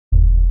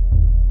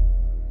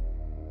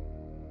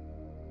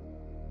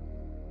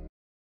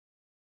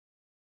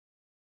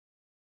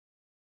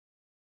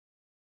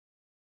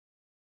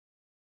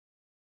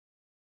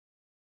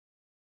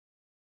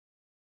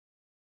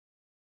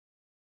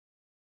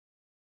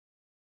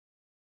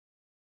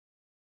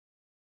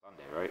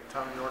Right?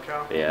 Tommy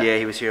Norcal? Yeah. Yeah,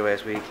 he was here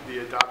last week. The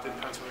adopted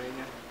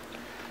Pennsylvania.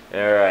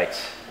 All right.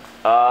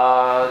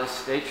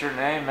 State your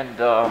name and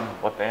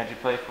what band you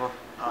play for.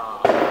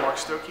 Mark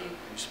Stokoe.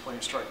 He's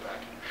playing Strike Back.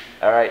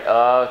 All right.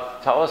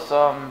 Tell us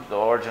the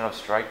origin of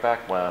Strike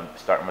Back. When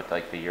starting with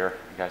like the year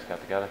you guys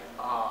got together.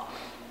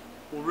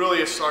 Well, really,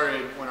 it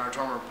started when our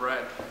drummer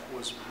Brett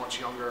was much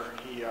younger.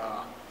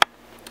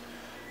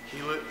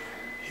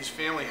 His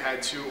family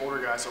had two older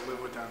guys that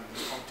lived with them,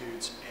 these punk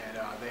dudes, and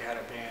they had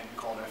a band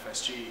called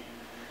FSG.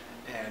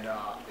 And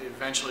it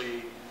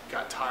eventually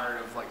got tired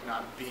of like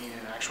not being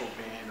an actual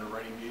band or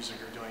writing music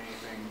or doing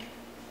anything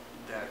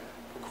that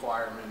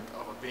requirement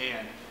of a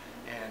band.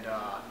 And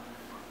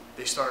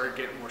they started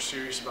getting more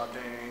serious about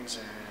things,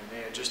 and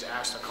they had just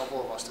asked a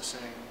couple of us to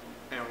sing,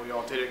 and we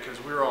all did it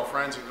because we were all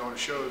friends and going to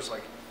shows,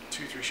 like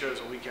 2-3 shows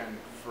a weekend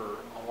for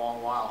a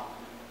long while,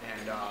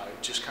 and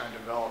it just kind of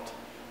developed.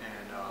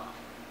 And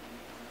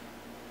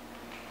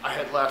I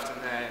had left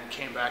and then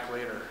came back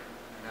later,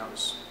 and that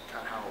was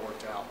kind of how it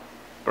worked out.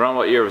 Around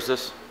what year was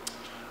this?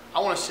 I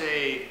want to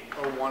say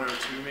 01 or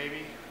 02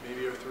 maybe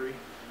 03.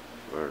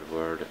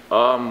 Word.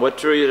 What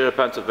drew you to the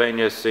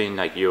Pennsylvania scene,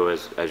 like you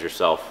as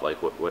yourself? Like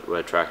what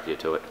attracted you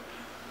to it?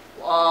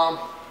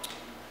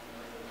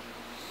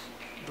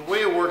 The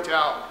way it worked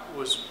out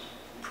was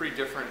pretty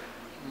different.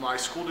 My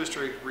school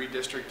district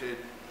redistricted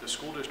the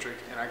school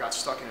district, and I got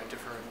stuck in a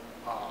different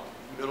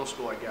middle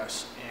school, I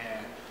guess.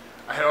 And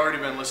I had already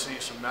been listening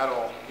to some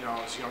metal. You know,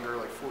 I was younger,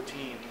 like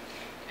 14,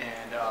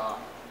 and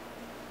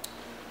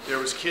there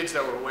was kids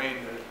that were way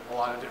into a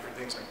lot of different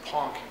things like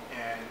punk.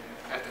 And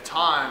at the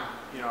time,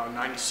 you know,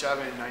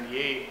 97,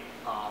 98,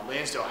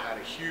 Lansdale had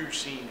a huge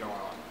scene going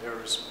on. There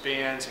was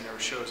bands and there were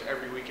shows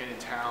every weekend in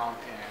town.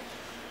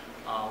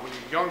 And when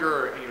you're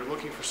younger and you're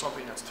looking for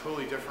something that's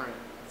totally different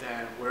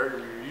than where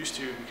you're used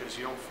to because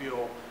you don't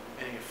feel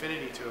any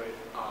affinity to it,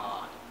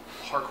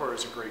 hardcore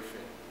is a great fit,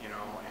 you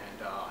know.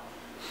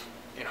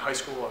 And in high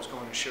school, I was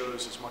going to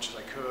shows as much as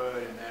I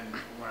could, and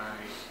then when I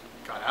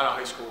got out of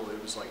high school,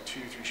 it was like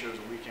 2-3 shows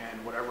a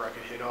weekend, whatever I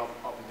could hit up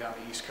and down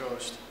the East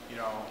Coast. You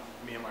know,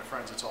 me and my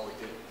friends, that's all we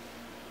did.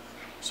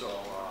 So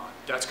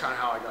that's kind of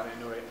how I got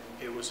into it.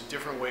 It was a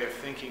different way of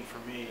thinking for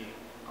me,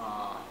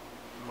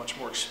 much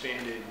more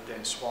expanded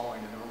than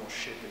swallowing the normal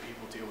shit that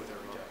people deal with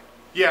every day.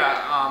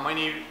 Yeah,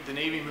 the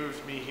Navy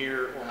moved me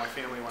here, well, my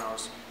family, when I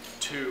was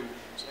 2,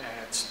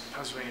 and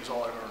Pennsylvania is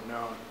all I've ever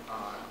known.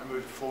 I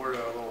moved to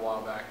Florida a little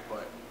while back,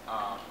 but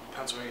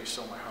Pennsylvania is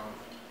still my home.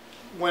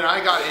 When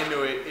I got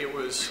into it, it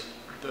was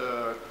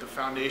the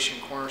foundation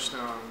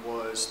cornerstone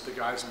was the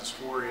guys in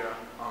Dysphoria.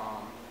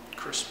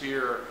 Chris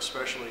Spear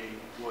especially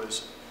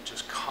was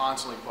just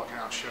constantly booking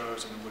out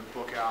shows and would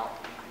book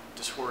out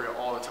Dysphoria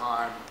all the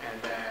time.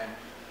 And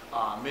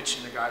then Mitch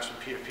and the guys from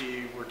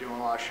PFP were doing a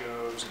lot of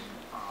shows, and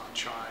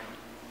Chine.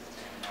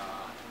 And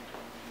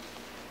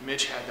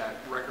Mitch had that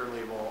record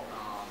label,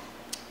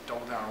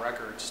 Double Down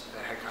Records,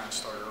 that had kind of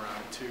started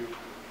around it too.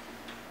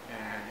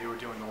 And they were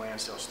doing the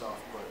Lansdale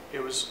stuff, but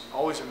it was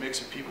always a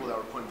mix of people that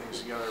were putting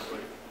things together.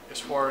 But as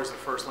far as the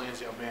first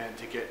Lansdale band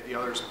to get the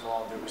others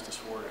involved, it was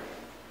Dysphoria.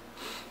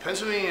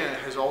 Pennsylvania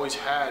has always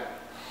had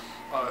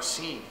a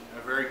scene,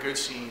 a very good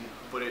scene,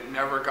 but it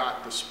never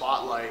got the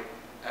spotlight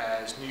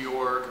as New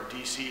York or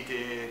DC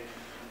did.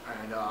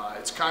 And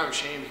it's kind of a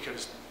shame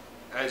because,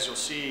 as you'll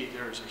see,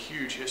 there's a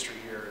huge history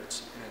here,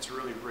 and it's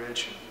really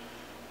rich. And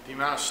the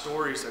amount of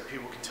stories that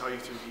people can tell you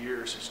through the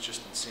years is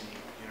just insane,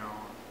 you know.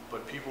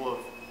 But people of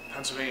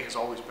Pennsylvania has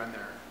always been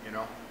there, you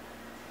know.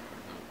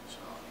 So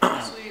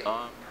honestly,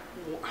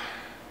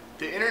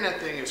 the internet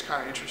thing is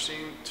kind of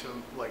interesting to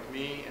like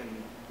me and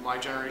my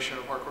generation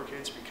of hardcore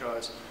kids,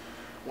 because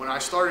when I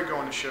started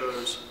going to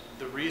shows,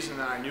 the reason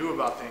that I knew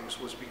about things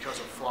was because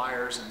of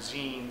flyers and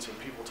zines and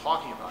people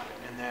talking about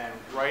it. And then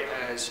right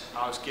as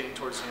I was getting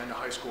towards the end of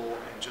high school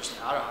and just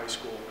out of high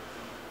school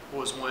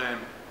was when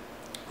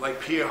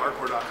like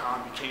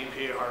PAHardcore.com became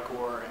PA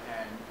Hardcore,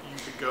 and you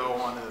could go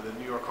on the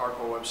New York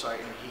Hardcore website,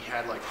 and he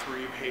had like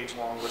 3-page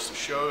long list of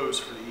shows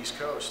for the East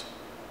Coast.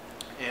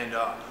 And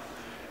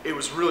it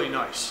was really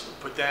nice.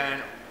 But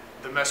then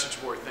the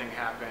message board thing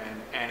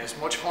happened, and as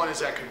much fun as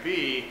that could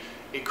be,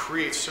 it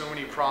creates so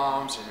many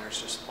problems, and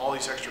there's just all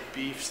these extra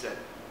beefs that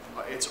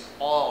it's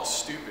all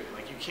stupid.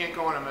 Like, you can't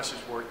go on a message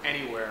board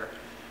anywhere,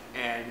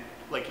 and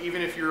like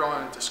even if you're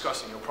on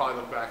discussing, you'll probably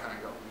look back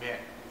and go, man,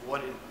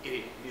 what an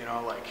idiot, you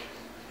know, like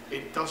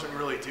it doesn't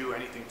really do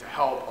anything to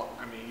help.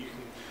 I mean, you can,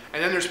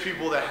 and then there's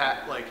people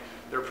that like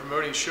they're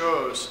promoting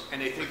shows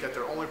and they think that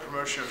their only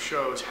promotion of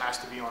shows has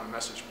to be on a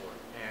message board,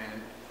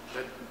 and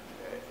that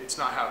it's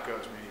not how it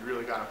goes, man. You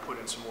really got to put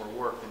in some more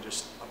work than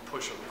just a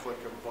push of a click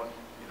of a button,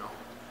 you know.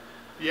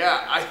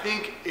 Yeah, I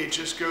think it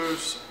just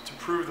goes to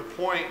prove the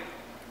point,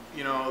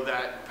 you know,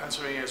 that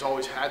Pennsylvania has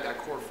always had that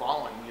core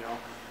following, you know.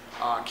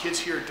 Kids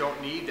here don't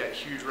need that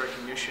huge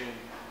recognition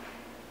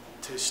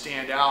to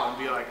stand out and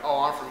be like,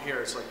 oh, I'm from here.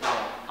 It's like, no,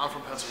 I'm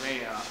from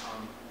Pennsylvania.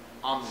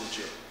 I'm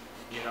legit,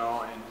 you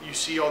know. And you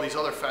see all these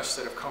other fests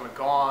that have come and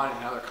gone, and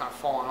now they're kind of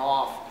falling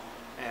off.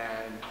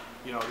 And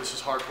you know, This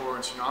Is Hardcore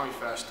and Tsunami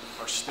Fest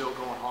are still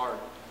going hard.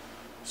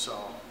 So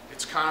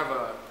it's kind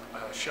of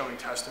a showing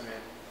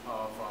testament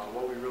of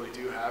what we really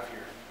do have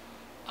here.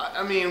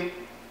 I mean,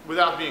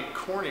 without being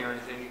corny or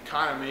anything, it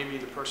kind of made me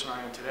the person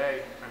I am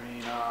today. I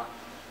mean,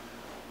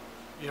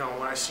 you know,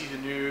 when I see the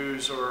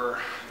news or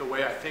the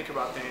way I think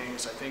about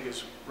things, I think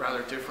is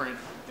rather different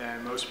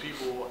than most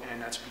people,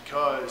 and that's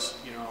because,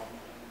 you know,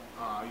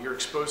 you're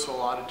exposed to a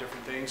lot of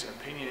different things and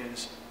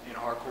opinions in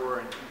hardcore,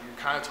 and you're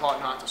kind of taught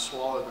not to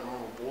swallow the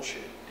normal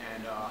bullshit.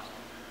 And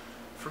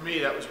for me,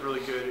 that was really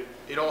good.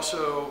 It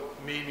also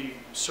made me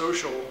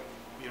social.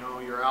 You know,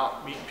 you're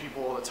out meeting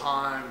people all the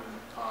time,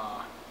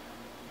 and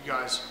you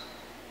guys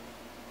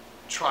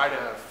try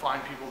to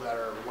find people that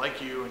are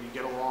like you, and you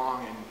get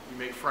along, and you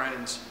make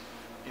friends,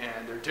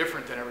 and they're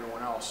different than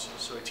everyone else.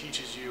 So it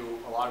teaches you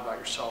a lot about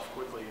yourself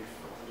quickly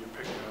if you're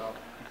picking it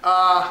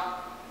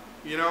up.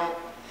 You know,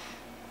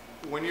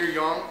 when you're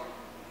young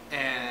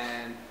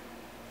and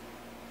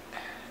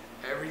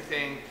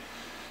everything,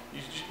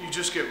 you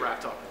just get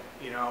wrapped up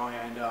in it, you know,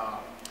 and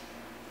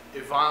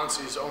if violence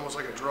is almost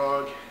like a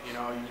drug, you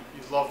know,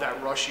 you love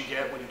that rush you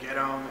get when you get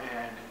them,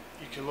 and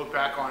you can look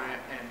back on it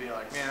and be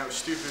like, man, that was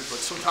stupid, but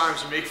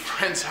sometimes you make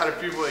friends out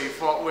of people that you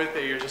fought with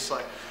that you're just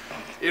like,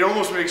 it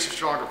almost makes you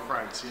stronger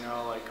friends, you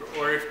know, like,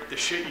 or if the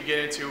shit you get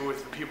into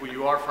with the people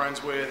you are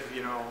friends with,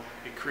 you know,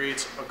 it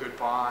creates a good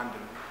bond.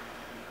 And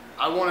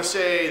I want to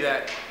say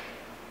that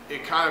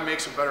it kind of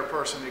makes a better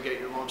person to get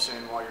your lumps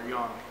in while you're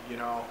young, you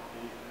know.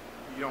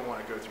 You don't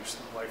want to go through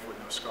life with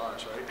no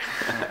scars,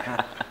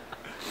 right?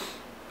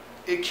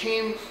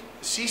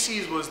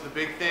 CC's was the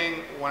big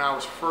thing when I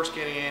was first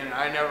getting in, and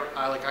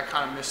I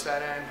kind of missed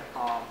that end.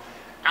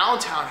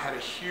 Allentown had a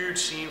huge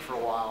scene for a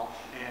while,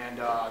 and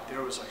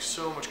there was like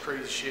so much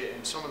crazy shit,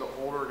 and some of the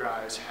older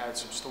guys had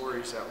some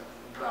stories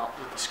about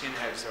with the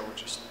skinheads that were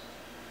just,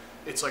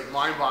 it's like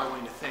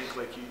mind-boggling to think,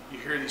 like you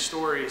hear these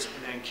stories,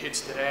 and then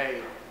kids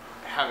today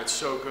have it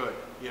so good,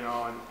 you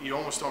know, and you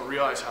almost don't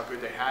realize how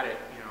good they had it,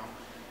 you know,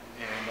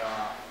 and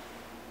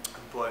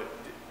but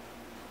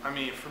I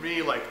mean, for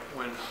me, like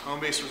when Home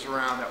Base was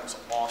around, that was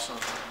awesome.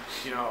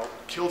 You know,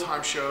 Kill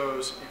Time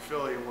shows in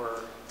Philly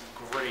were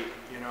great,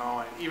 you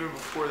know, and even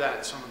before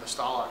that, some of the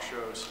Stalag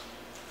shows.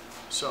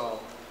 So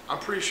I'm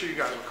pretty sure you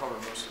guys will cover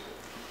most of it.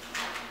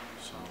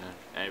 So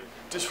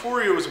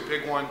Dysphoria was a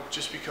big one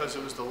just because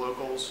it was the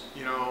locals,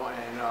 you know,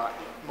 and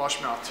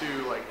Mushmouth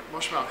too. Like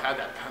Mushmouth had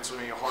that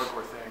Pennsylvania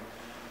hardcore thing,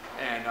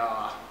 and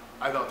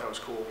I thought that was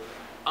cool.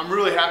 I'm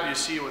really happy to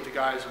see what the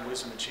guys in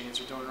Wisdom and Chains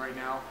are doing right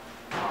now.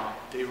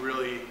 They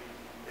really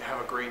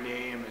have a great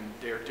name, and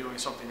they're doing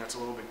something that's a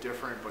little bit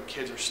different, but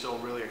kids are still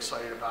really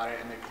excited about it,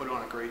 and they put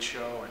on a great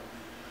show. And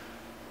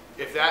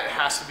if that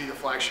has to be the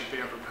flagship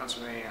band from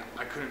Pennsylvania,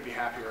 I couldn't be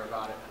happier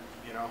about it,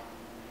 you know?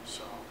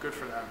 So good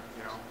for them,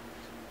 you know?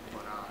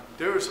 But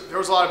there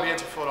was a lot of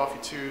bands in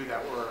Philadelphia too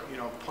that were, you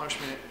know,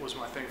 Punishment was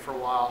my thing for a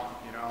while,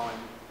 you know, and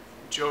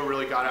Joe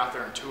really got out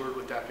there and toured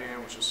with that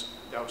band,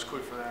 that was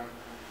good for them,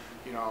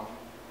 you know,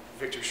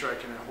 Victor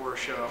Strike and a Horror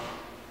Show.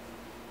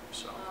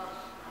 So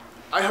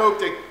I hope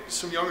that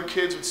some younger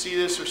kids would see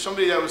this, or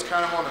somebody that was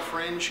kind of on the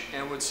fringe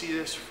and would see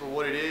this for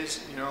what it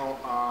is. You know,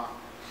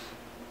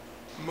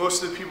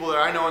 most of the people that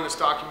I know in this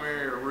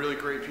documentary are really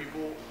great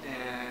people,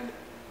 and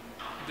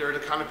they're the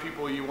kind of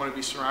people you want to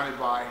be surrounded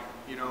by,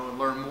 you know, and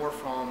learn more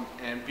from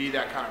and be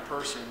that kind of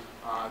person.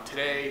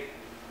 Today,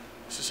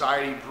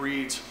 society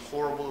breeds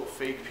horrible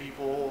fake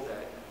people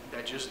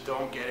that just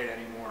don't get it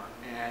anymore.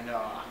 And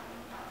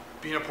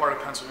being a part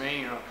of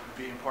Pennsylvania,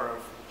 being part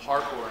of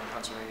hardcore in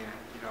Pennsylvania,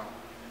 you know,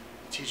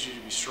 teaches you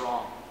to be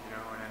strong, you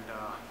know, and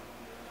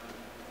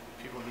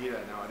people need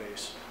that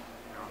nowadays.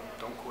 You know,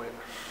 don't quit.